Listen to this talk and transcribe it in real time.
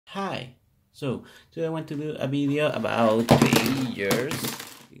Hi, so today I want to do a video about pagers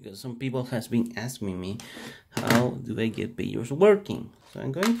because some people has been asking me how do I get pagers working. So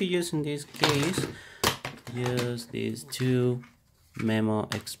I'm going to use in this case use these two Memo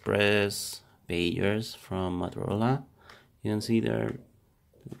Express pagers from Motorola. You can see they're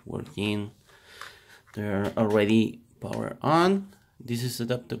working, they're already power on. This is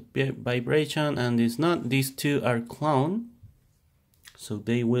adaptive vibration and it's not. These two are clone, so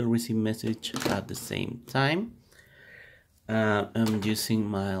they will receive message at the same time. I'm using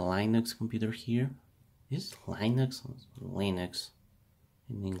my Linux computer here. Is Linux or Linux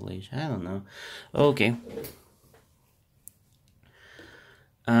in English? I don't know. Okay.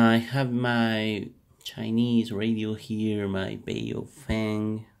 I have my Chinese radio here, my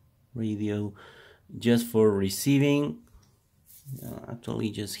Baofeng radio, just for receiving. Actually,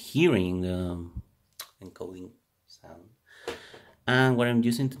 just hearing the encoding sound. And what I'm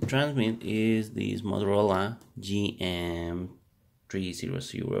using to transmit is this Motorola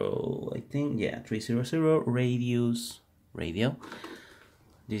GM300, I think, yeah, 300 radio.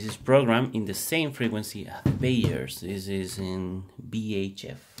 This is programmed in the same frequency as pagers. This is in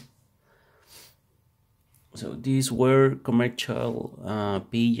VHF. So these were commercial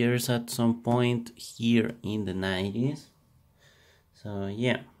pagers at some point here in the 90s. So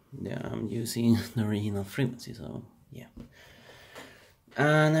yeah, I'm using the original frequency, so yeah.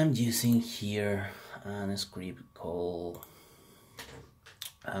 And I'm using here a script called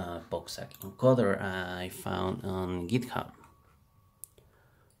POXAC encoder I found on GitHub.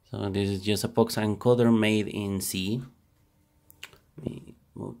 So this is just a POXAC encoder made in C. Let me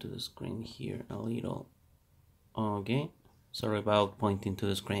move to the screen here a little. Okay, sorry about pointing to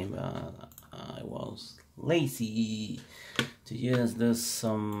the screen, but I was lazy to use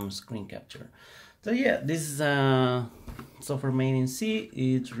some screen capture. So yeah, this is software made in C.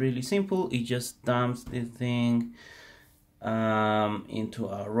 It's really simple. It just dumps the thing into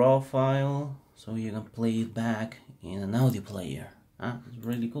a raw file, so you can play it back in an audio player. It's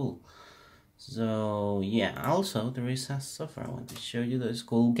really cool. So yeah, also there is a software I want to show you that is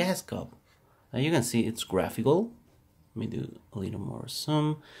called GasCop. You can see it's graphical. Let me do a little more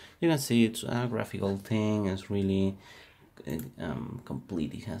zoom. You can see it's a graphical thing. It's really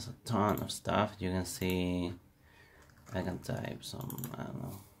complete. It has a ton of stuff. You can see I can type some, I don't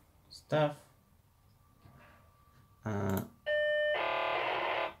know, stuff. And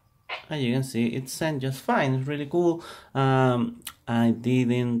you can see it sent just fine. It's really cool. I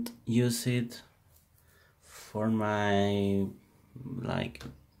didn't use it for my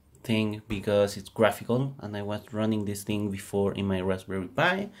thing because it's graphical, and I was running this thing before in my Raspberry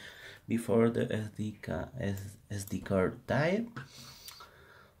Pi before the SD card died.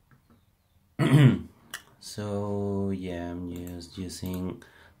 So yeah, I'm just using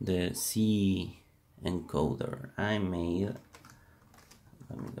the C encoder I made.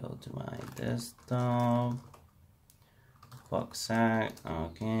 Let me go to my desktop. POXAC.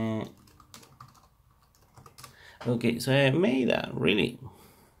 Okay, so I made a really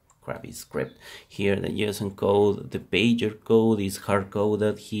crappy script here that just encode the pager code. Is hard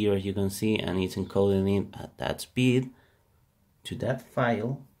coded here, as you can see, and it's encoding it at that speed to that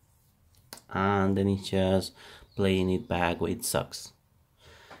file, and then it's just playing it back where it sucks.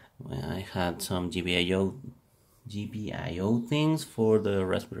 I had some GPIO things for the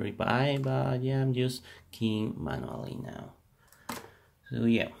Raspberry Pi, but yeah, I'm just keying manually now. So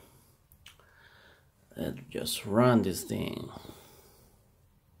yeah, let's just run this thing.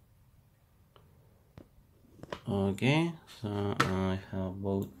 Okay, so I have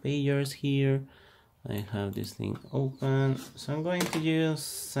both pagers here. I have this thing open, so I'm going to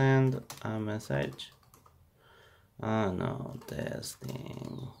just send a message. No,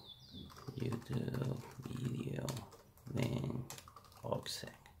 testing YouTube video link POXAC.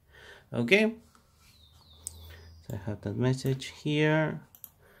 Okay, so I have that message here.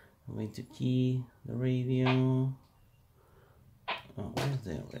 I'm going to key the radio. Oh, where's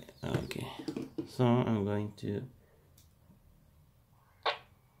the radio? Okay, so I'm going to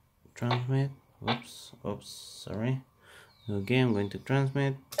transmit. Oops, sorry. Okay, I'm going to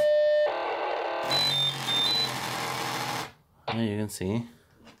transmit. You can see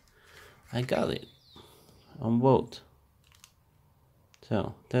I got it on both.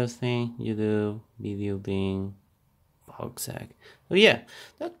 So testing, YouTube video thing, POXAC. So yeah,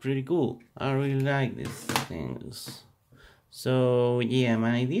 that's pretty cool. I really like these things. So yeah,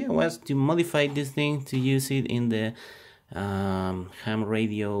 my idea was to modify this thing to use it in the ham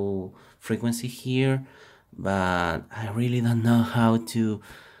radio frequency here, but I really don't know how to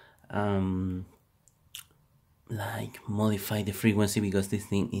like modify the frequency, because this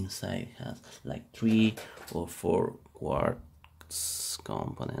thing inside has like 3 or 4 quartz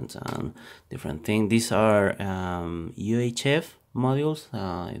components and different things. These are UHF modules.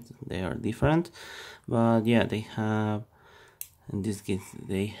 They are different, but yeah, they have, in this case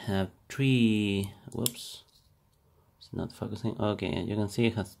they have 3, whoops, it's not focusing. Okay, you can see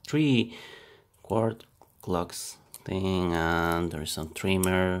it has 3 quartz clocks thing, and there's some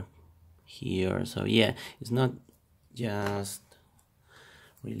trimmer here. So yeah, it's not just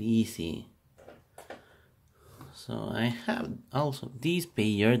really easy. So I have also this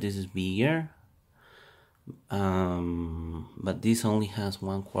pager. This is bigger, but this only has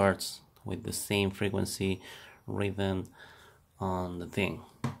 1 quartz with the same frequency written on the thing,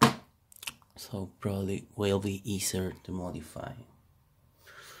 so probably will be easier to modify.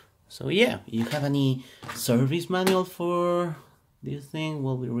 So yeah, if you have any service manual for this thing,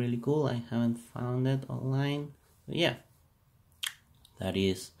 will be really cool. I haven't found it online, but yeah, that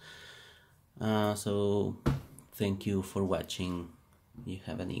is. So thank you for watching. If you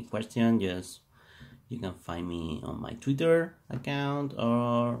have any question, just you can find me on my Twitter account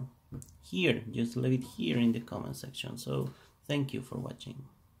or here, just leave it here in the comment section. So thank you for watching.